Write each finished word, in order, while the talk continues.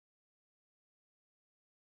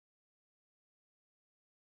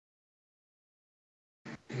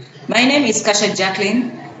My name is Kasha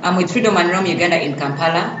Jacqueline. I'm with Freedom and Rome Uganda in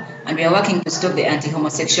Kampala, and we are working to stop the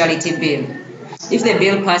anti-homosexuality bill. If the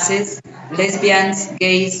bill passes, lesbians,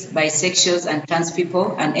 gays, bisexuals, and trans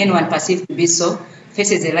people, and anyone perceived to be so,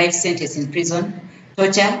 faces a life sentence in prison,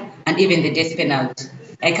 torture, and even the death penalty.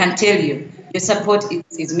 I can tell you, your support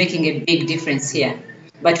is making a big difference here.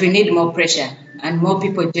 But we need more pressure and more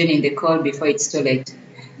people joining the call before it's too late.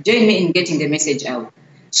 Join me in getting the message out.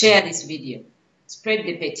 Share this video. Spread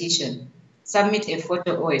the petition. Submit a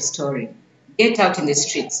photo or a story. Get out in the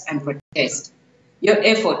streets and protest. Your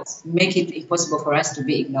efforts make it impossible for us to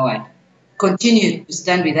be ignored. Continue to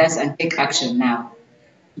stand with us and take action now.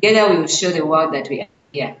 Together we will show the world that we are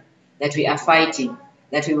here, that we are fighting,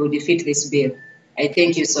 that we will defeat this bill. I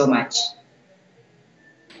thank you so much.